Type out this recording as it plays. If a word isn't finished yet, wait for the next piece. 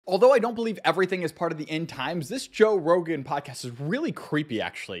Although I don't believe everything is part of the end times, this Joe Rogan podcast is really creepy,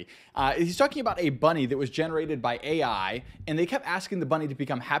 actually. He's talking about a bunny that was generated by AI, and they kept asking the bunny to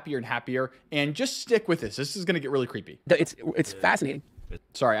become happier and happier. And just stick with this. This is going to get really creepy. It's fascinating.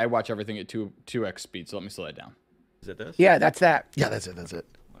 Sorry, I watch everything at 2x speed, so let me slow it down. Is it this? Yeah, that's that. Yeah, that's it. That's it.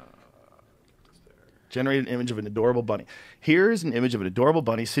 Generate an image of an adorable bunny. Here's an image of an adorable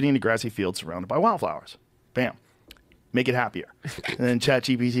bunny sitting in a grassy field surrounded by wildflowers. Bam. Make it happier. And then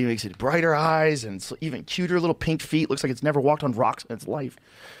ChatGPT makes it brighter eyes and even cuter little pink feet. Looks like it's never walked on rocks in its life.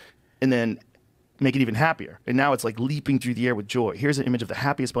 And then make it even happier. And now it's like leaping through the air with joy. Here's an image of the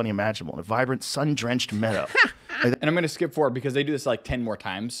happiest bunny imaginable in a vibrant, sun-drenched meadow. And I'm going to skip forward because they do this like 10 more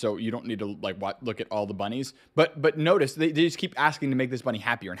times, so you don't need to like look at all the bunnies. But notice they just keep asking to make this bunny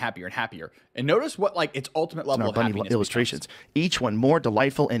happier and happier and happier. And notice what like its ultimate level of bunny happiness illustrations, becomes. each one more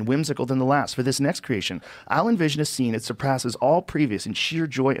delightful and whimsical than the last. For this next creation, I'll envision a scene that surpasses all previous in sheer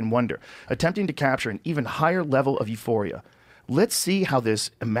joy and wonder, attempting to capture an even higher level of euphoria. Let's see how this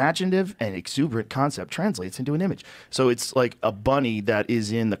imaginative and exuberant concept translates into an image. So it's like a bunny that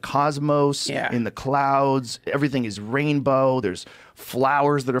is in the cosmos, in the clouds. Everything is rainbow. There's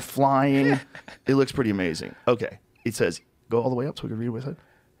flowers that are flying. It looks pretty amazing. Okay. It says, go all the way up so we can read what it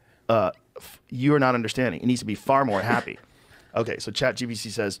said. You are not understanding. It needs to be far more happy. Okay. So ChatGPT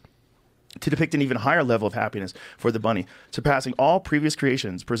says, to depict an even higher level of happiness for the bunny, surpassing all previous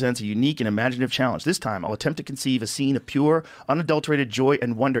creations, presents a unique and imaginative challenge. This time, I'll attempt to conceive a scene of pure, unadulterated joy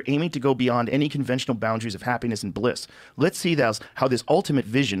and wonder, aiming to go beyond any conventional boundaries of happiness and bliss. Let's see how this ultimate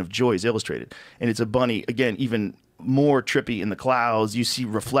vision of joy is illustrated. And it's a bunny, again, even more trippy in the clouds. You see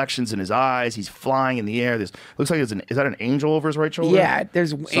reflections in his eyes. He's flying in the air. This looks like is that an angel over his right shoulder? Yeah,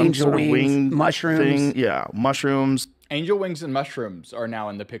 there's angel wings, mushrooms. Thing. Yeah, mushrooms. Angel wings and mushrooms are now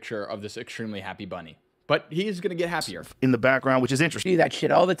in the picture of this extremely happy bunny. But he's going to get happier. In the background, which is interesting. Do that shit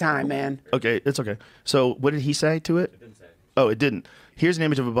all the time, man. Okay, it's okay. So what did he say to it? It didn't say. Oh, it didn't. Here's an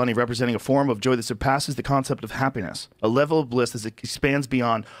image of a bunny representing a form of joy that surpasses the concept of happiness, a level of bliss that expands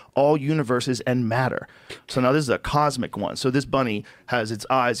beyond all universes and matter. So now this is a cosmic one. So this bunny has its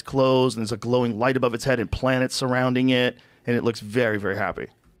eyes closed, and there's a glowing light above its head and planets surrounding it, and it looks very, very happy.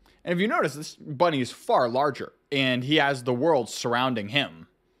 And if you notice, this bunny is far larger, and he has the world surrounding him.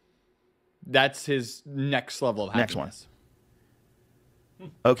 That's his next level of happiness. Next one.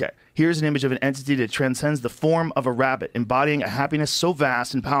 Okay, here's an image of an entity that transcends the form of a rabbit, embodying a happiness so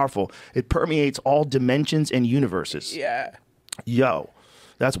vast and powerful, it permeates all dimensions and universes. Yeah. Yo,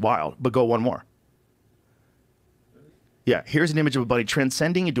 that's wild. But go one more. Yeah, here's an image of a bunny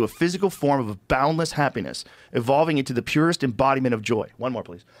transcending into a physical form of boundless happiness, evolving into the purest embodiment of joy. One more,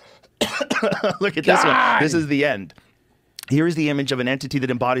 please. Look at this one. This is the end. Here is the image of an entity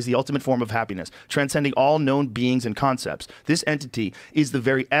that embodies the ultimate form of happiness, transcending all known beings and concepts. This entity is the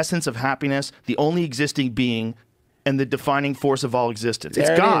very essence of happiness, the only existing being, and the defining force of all existence. It's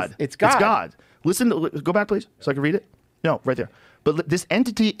God. It's God. It's God. Listen, go back, please, so I can read it. No, right there. But this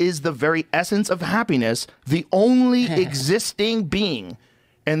entity is the very essence of happiness, the only existing being,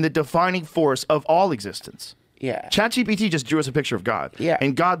 and the defining force of all existence. Yeah. ChatGPT just drew us a picture of God. Yeah.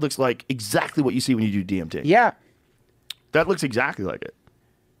 And God looks like exactly what you see when you do DMT. Yeah. That looks exactly like it.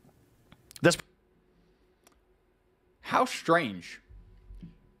 That's how strange.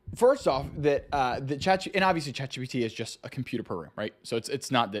 First off, that and obviously ChatGPT is just a computer program, right? So it's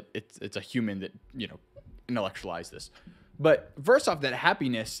not that it's a human that intellectualized this. But first off, that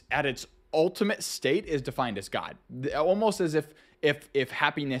happiness at its ultimate state is defined as God, almost as if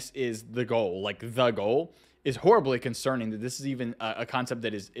happiness is the goal, like the goal. Is horribly concerning that this is even a concept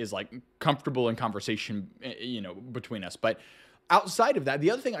that is like comfortable in conversation, between us. But outside of that,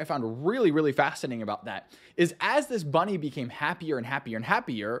 the other thing I found really, really fascinating about that is as this bunny became happier and happier and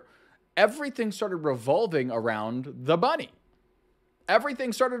happier, everything started revolving around the bunny.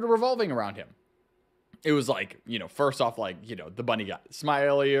 Everything started revolving around him. It was like, first off, like, the bunny got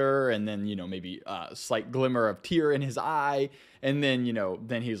smilier, and then, maybe a slight glimmer of tear in his eye. And then,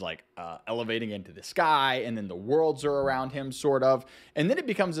 then he's like elevating into the sky, and then the worlds are around him, sort of. And then it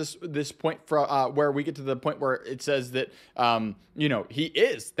becomes this point where we get to the point where it says that, he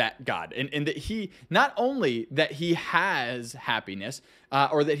is that God. And that he, not only that he has happiness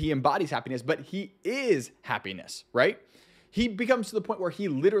or that he embodies happiness, but he is happiness, right? He becomes to the point where he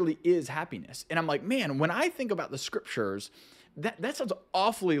literally is happiness. And I'm like, man, when I think about the scriptures, that sounds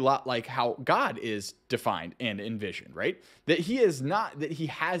awfully lot like how God is defined and envisioned, right? That he is not, that he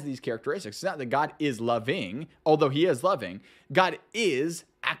has these characteristics. It's not that God is loving, although he is loving. God is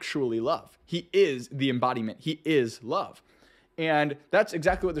actually love. He is the embodiment. He is love. And that's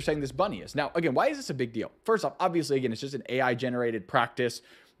exactly what they're saying this bunny is. Now, again, why is this a big deal? First off, obviously, again, it's just an AI-generated practice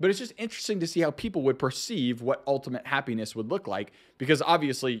But it's just interesting to see how people would perceive what ultimate happiness would look like, because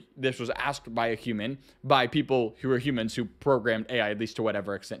obviously this was asked by a human, by people who are humans who programmed AI, at least to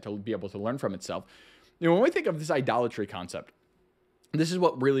whatever extent, to be able to learn from itself. When we think of this idolatry concept, this is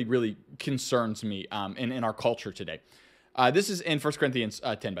what really, really concerns me in our culture today. This is in 1 Corinthians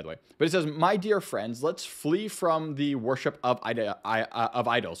 10, by the way. But it says, my dear friends, let's flee from the worship of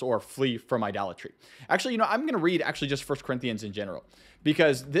idols, or flee from idolatry. Actually, I'm going to read actually just 1 Corinthians in general,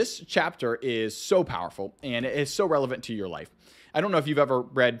 because this chapter is so powerful and it is so relevant to your life. I don't know if you've ever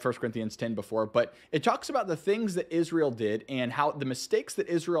read 1 Corinthians 10 before, but it talks about the things that Israel did and how the mistakes that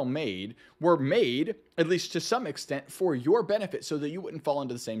Israel made were made, at least to some extent, for your benefit so that you wouldn't fall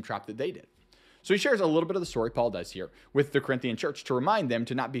into the same trap that they did. So he shares a little bit of the story, Paul does here, with the Corinthian church to remind them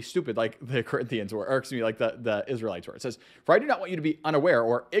to not be stupid like the Corinthians were, or excuse me, like the Israelites were. It says, for I do not want you to be unaware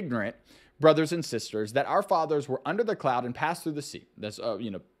or ignorant, brothers and sisters, that our fathers were under the cloud and passed through the sea. That's,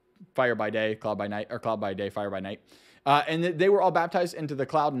 fire by day, cloud by night, or cloud by day, fire by night. And they were all baptized into the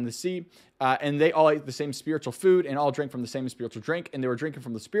cloud and the sea, and they all ate the same spiritual food and all drank from the same spiritual drink, and they were drinking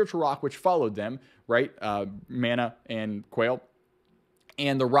from the spiritual rock which followed them, right? Manna and quail.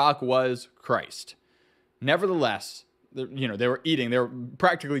 And the rock was Christ. Nevertheless, they were eating, they were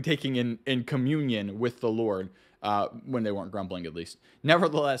practically taking in communion with the Lord when they weren't grumbling, at least.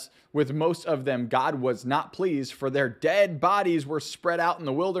 Nevertheless, with most of them, God was not pleased, for their dead bodies were spread out in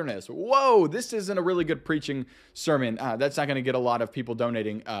the wilderness. Whoa, this isn't a really good preaching sermon. That's not going to get a lot of people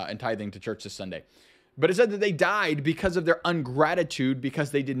donating and tithing to church this Sunday. But it said that they died because of their ingratitude,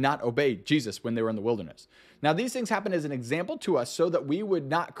 because they did not obey Jesus when they were in the wilderness. Now, these things happen as an example to us so that we would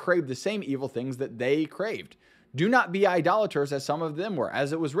not crave the same evil things that they craved. Do not be idolaters as some of them were,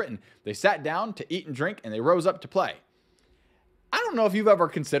 as it was written. They sat down to eat and drink, and they rose up to play. I don't know if you've ever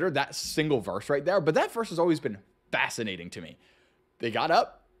considered that single verse right there, but that verse has always been fascinating to me. They got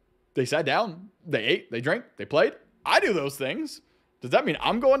up, they sat down, they ate, they drank, they played. I do those things. Does that mean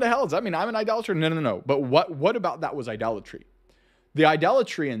I'm going to hell? Does that mean I'm an idolater? No. But what about that was idolatry? The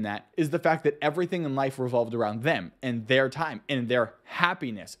idolatry in that is the fact that everything in life revolved around them and their time and their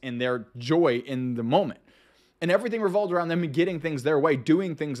happiness and their joy in the moment. And everything revolved around them getting things their way,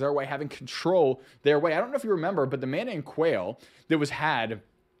 doing things their way, having control their way. I don't know if you remember, but the manna and quail that was had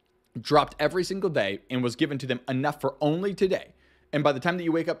dropped every single day and was given to them enough for only today. And by the time that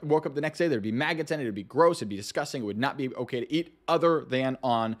you woke up the next day, there'd be maggots in it. It'd be gross. It'd be disgusting. It would not be okay to eat, other than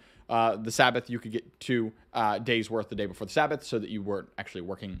on the Sabbath. You could get 2 days worth the day before the Sabbath so that you weren't actually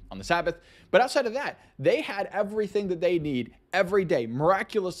working on the Sabbath. But outside of that, they had everything that they need every day,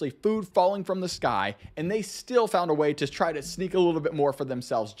 miraculously, food falling from the sky, and they still found a way to try to sneak a little bit more for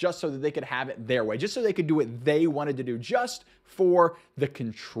themselves just so that they could have it their way, just so they could do what they wanted to do, just for the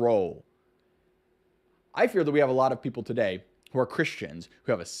control. I fear that we have a lot of people today who are Christians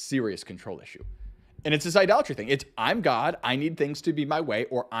who have a serious control issue. And it's this idolatry thing. It's, I'm God, I need things to be my way,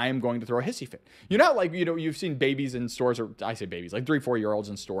 or I'm going to throw a hissy fit. You know, like, you've seen babies in stores, or I say babies, like 3-4-year-olds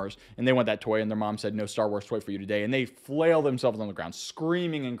in stores, and they want that toy, and their mom said, no Star Wars toy for you today, and they flail themselves on the ground,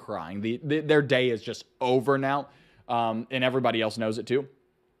 screaming and crying. Their day is just over now, and everybody else knows it too.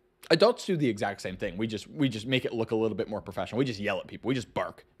 Adults do the exact same thing. We just make it look a little bit more professional. We just yell at people. We just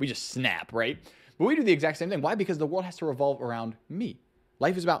bark. We just snap, right? But we do the exact same thing. Why? Because the world has to revolve around me.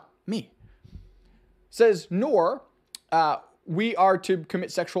 Life is about me. Says, nor we are to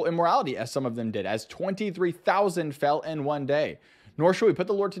commit sexual immorality, as some of them did, as 23,000 fell in one day. Nor should we put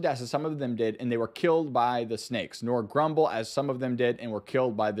the Lord to death, as some of them did, and they were killed by the snakes. Nor grumble, as some of them did, and were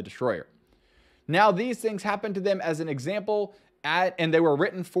killed by the destroyer. Now these things happened to them as an example, and they were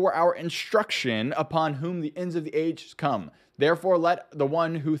written for our instruction, upon whom the ends of the age come. Therefore let the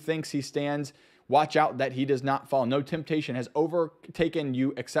one who thinks he stands watch out that he does not fall. No temptation has overtaken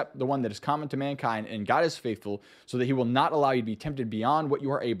you except the one that is common to mankind, and God is faithful, so that he will not allow you to be tempted beyond what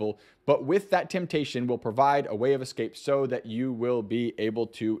you are able, but with that temptation will provide a way of escape, so that you will be able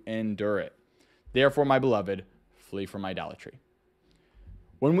to endure it. Therefore, my beloved, flee from idolatry.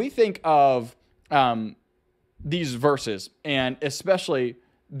 When we think of these verses, and especially,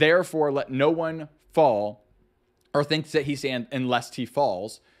 therefore let no one fall, or thinks that he stands unless he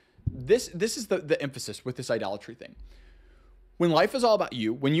falls, this is the emphasis with this idolatry thing. When life is all about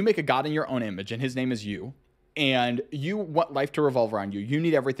you, when you make a God in your own image and his name is you, and you want life to revolve around you, you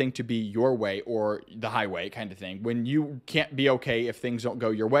need everything to be your way or the highway kind of thing. When you can't be okay if things don't go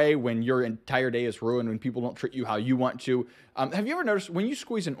your way, when your entire day is ruined, when people don't treat you how you want to. Have you ever noticed when you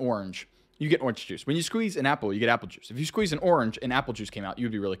squeeze an orange, you get orange juice? When you squeeze an apple, you get apple juice. If you squeeze an orange and apple juice came out,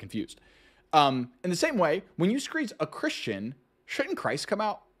 you'd be really confused. In the same way, when you squeeze a Christian, shouldn't Christ come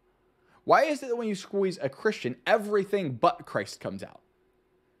out? Why is it that when you squeeze a Christian, everything but Christ comes out?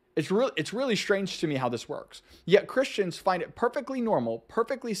 It's really strange to me how this works. Yet Christians find it perfectly normal,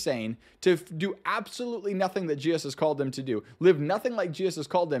 perfectly sane to do absolutely nothing that Jesus has called them to do, live nothing like Jesus has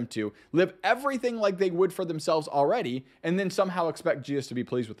called them to, live everything like they would for themselves already, and then somehow expect Jesus to be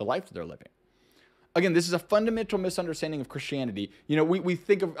pleased with the life that they're living. Again, this is a fundamental misunderstanding of Christianity. You know, we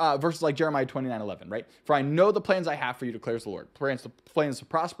think of verses like Jeremiah 29:11, right? For I know the plans I have for you, declares the Lord. Plans to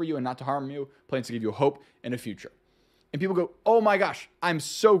prosper you and not to harm you, plans to give you a hope and a future. And people go, oh my gosh, I'm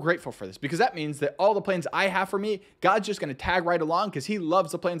so grateful for this, because that means that all the plans I have for me, God's just going to tag right along because he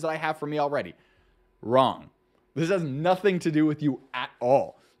loves the plans that I have for me already. Wrong. This has nothing to do with you at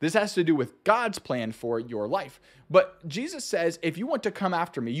all. This has to do with God's plan for your life. But Jesus says, if you want to come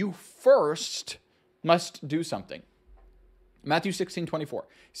after me, you first must do something. Matthew 16:24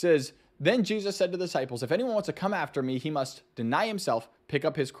 says, then Jesus said to the disciples, if anyone wants to come after me, he must deny himself, pick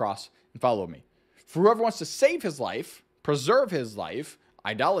up his cross, and follow me. For whoever wants to save his life, preserve his life,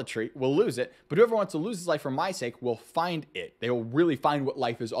 idolatry, will lose it. But whoever wants to lose his life for my sake will find it. They will really find what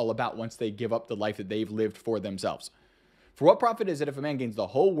life is all about once they give up the life that they've lived for themselves. For what profit is it if a man gains the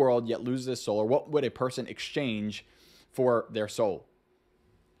whole world yet loses his soul? Or what would a person exchange for their soul?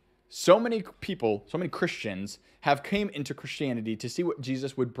 So many people, so many Christians have came into Christianity to see what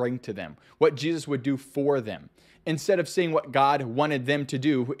Jesus would bring to them, what Jesus would do for them, instead of seeing what God wanted them to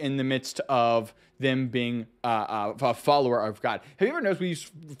do in the midst of them being a follower of God. Have you ever noticed we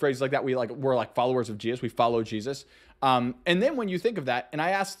use phrases like that? We're like followers of Jesus. We follow Jesus. And then when you think of that, and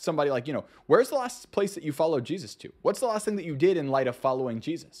I asked somebody like, you know, where's the last place that you followed Jesus to? What's the last thing that you did in light of following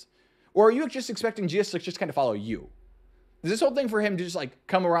Jesus? Or are you just expecting Jesus to just kind of follow you? Is this whole thing for him to just like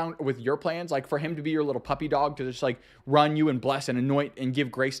come around with your plans? Like for him to be your little puppy dog to just like run you and bless and anoint and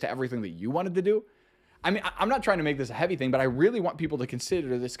give grace to everything that you wanted to do? I mean, I'm not trying to make this a heavy thing, but I really want people to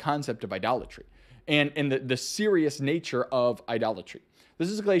consider this concept of idolatry and the serious nature of idolatry. This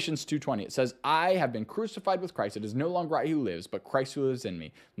is Galatians 2:20. It says, I have been crucified with Christ. It is no longer I who lives, but Christ who lives in me.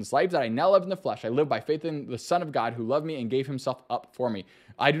 In this life that I now live in the flesh, I live by faith in the Son of God who loved me and gave himself up for me.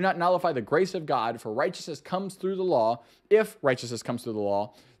 I do not nullify the grace of God, for righteousness comes through the law. If righteousness comes through the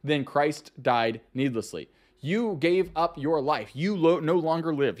law, then Christ died needlessly. You gave up your life. You no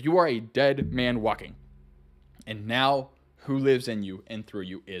longer live. You are a dead man walking. And now who lives in you and through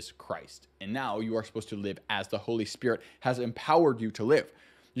you is Christ. And now you are supposed to live as the Holy Spirit has empowered you to live.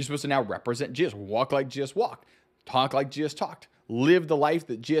 You're supposed to now represent Jesus, walk like Jesus walked, talk like Jesus talked, live the life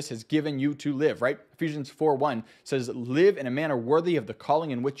that Jesus has given you to live, right? Ephesians 4:1 says, live in a manner worthy of the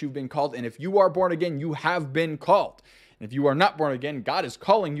calling in which you've been called. And if you are born again, you have been called. And if you are not born again, God is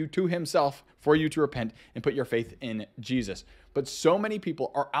calling you to himself for you to repent and put your faith in Jesus. But so many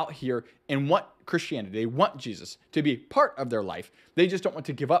people are out here and want Christianity. They want Jesus to be part of their life. They just don't want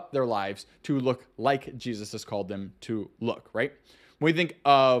to give up their lives to look like Jesus has called them to look, right? When we think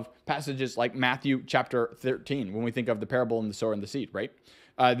of passages like Matthew chapter 13, when we think of the parable of the sower and the seed, right?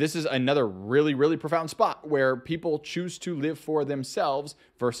 This is another really, really profound spot where people choose to live for themselves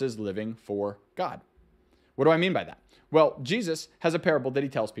versus living for God. What do I mean by that? Well, Jesus has a parable that he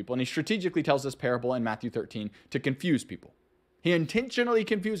tells people, and he strategically tells this parable in Matthew 13 to confuse people. He intentionally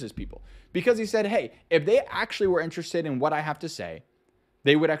confuses people because he said, hey, if they actually were interested in what I have to say,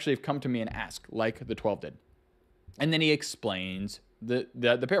 they would actually have come to me and ask, like the 12 did. And then he explains the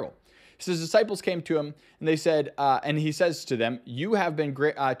parable. He says, disciples came to him and they said, and he says to them, to you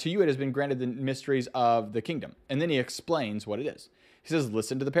it has been granted the mysteries of the kingdom. And then he explains what it is. He says,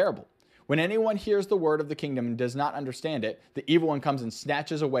 listen to the parable. When anyone hears the word of the kingdom and does not understand it, the evil one comes and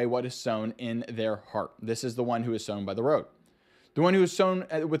snatches away what is sown in their heart. This is the one who is sown by the road. The one who is sown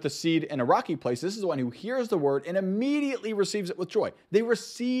with the seed in a rocky place, this is the one who hears the word and immediately receives it with joy. They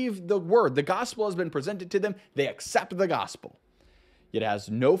receive the word. The gospel has been presented to them. They accept the gospel. Yet it has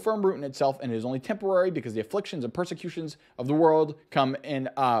no firm root in itself and it is only temporary because the afflictions and persecutions of the world come in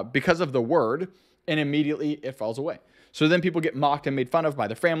because of the word, and immediately it falls away. So then people get mocked and made fun of by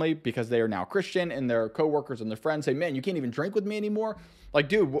their family because they are now Christian, and their coworkers and their friends say, man, you can't even drink with me anymore. Like,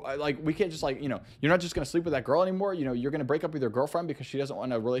 dude, like we can't just you're not just going to sleep with that girl anymore. You're going to break up with your girlfriend because she doesn't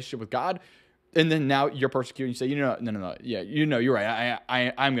want a relationship with God. And then now you're persecuting. You say, no. Yeah, you're right.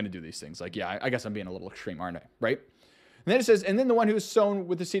 I'm going to do these things. Like, yeah, I guess I'm being a little extreme, aren't I? Right? And then it says, and then the one who is sown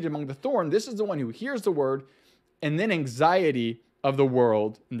with the seed among the thorn, this is the one who hears the word, and then anxiety of the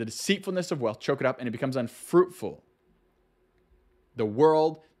world and the deceitfulness of wealth choke it up, and it becomes unfruitful. The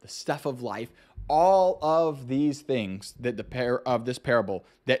world, the stuff of life, all of these things that of this parable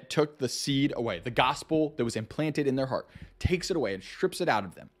that took the seed away, the gospel that was implanted in their heart, takes it away and strips it out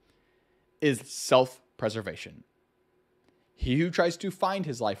of them, is self-preservation. He who tries to find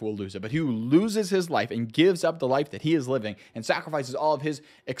his life will lose it, but he who loses his life and gives up the life that he is living and sacrifices all of his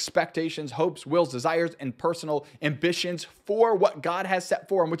expectations, hopes, wills, desires, and personal ambitions for what God has set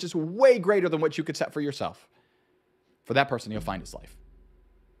for him, which is way greater than what you could set for yourself. For that person, he'll find his life.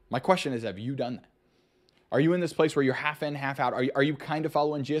 My question is, have you done that? Are you in this place where you're half in, half out? Are you kind of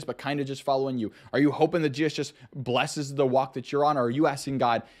following Jesus, but kind of just following you? Are you hoping that Jesus just blesses the walk that you're on? Or are you asking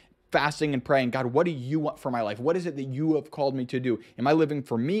God, fasting and praying, God, what do you want for my life? What is it that you have called me to do? Am I living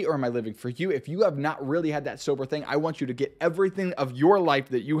for me or am I living for you? If you have not really had that sober thing, I want you to get everything of your life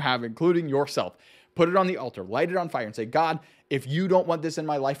that you have, including yourself, put it on the altar, light it on fire and say, God, if you don't want this in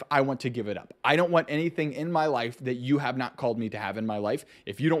my life, I want to give it up. I don't want anything in my life that you have not called me to have in my life.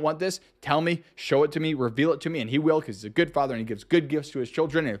 If you don't want this, tell me, show it to me, reveal it to me, and he will, because he's a good father and he gives good gifts to his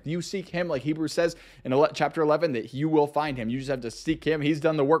children. And if you seek him, like Hebrews says in chapter 11, that you will find him. You just have to seek him. He's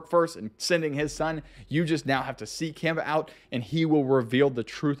done the work first in sending his son. You just now have to seek him out, and he will reveal the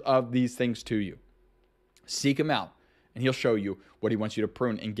truth of these things to you. Seek him out, and he'll show you what he wants you to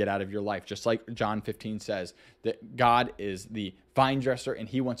prune and get out of your life. Just like John 15 says, that God is the vine dresser, and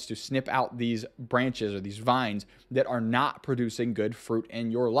he wants to snip out these branches or these vines that are not producing good fruit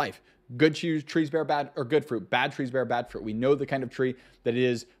in your life. Good trees bear bad or good fruit. Bad trees bear bad fruit. We know the kind of tree that it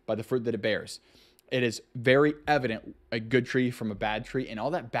is by the fruit that it bears. It is very evident a good tree from a bad tree, and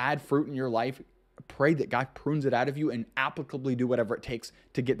all that bad fruit in your life, pray that God prunes it out of you and applicably do whatever it takes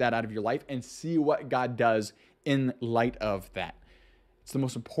to get that out of your life and see what God does in light of that. It's the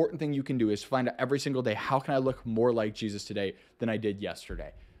most important thing you can do is find out every single day, how can I look more like Jesus today than I did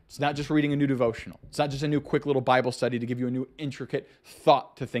yesterday? It's not just reading a new devotional. It's not just a new quick little Bible study to give you a new intricate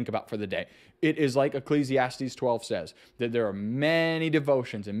thought to think about for the day. It is like Ecclesiastes 12 says, that there are many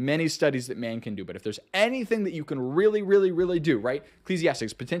devotions and many studies that man can do. But if there's anything that you can really, really, really do, right?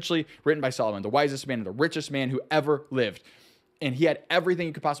 Ecclesiastes, potentially written by Solomon, the wisest man and the richest man who ever lived. And he had everything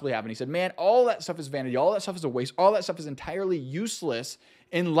you could possibly have. And he said, man, all that stuff is vanity. All that stuff is a waste. All that stuff is entirely useless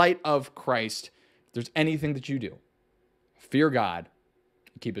in light of Christ. If there's anything that you do, fear God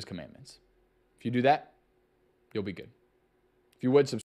and keep his commandments. If you do that, you'll be good. If you would, subscribe.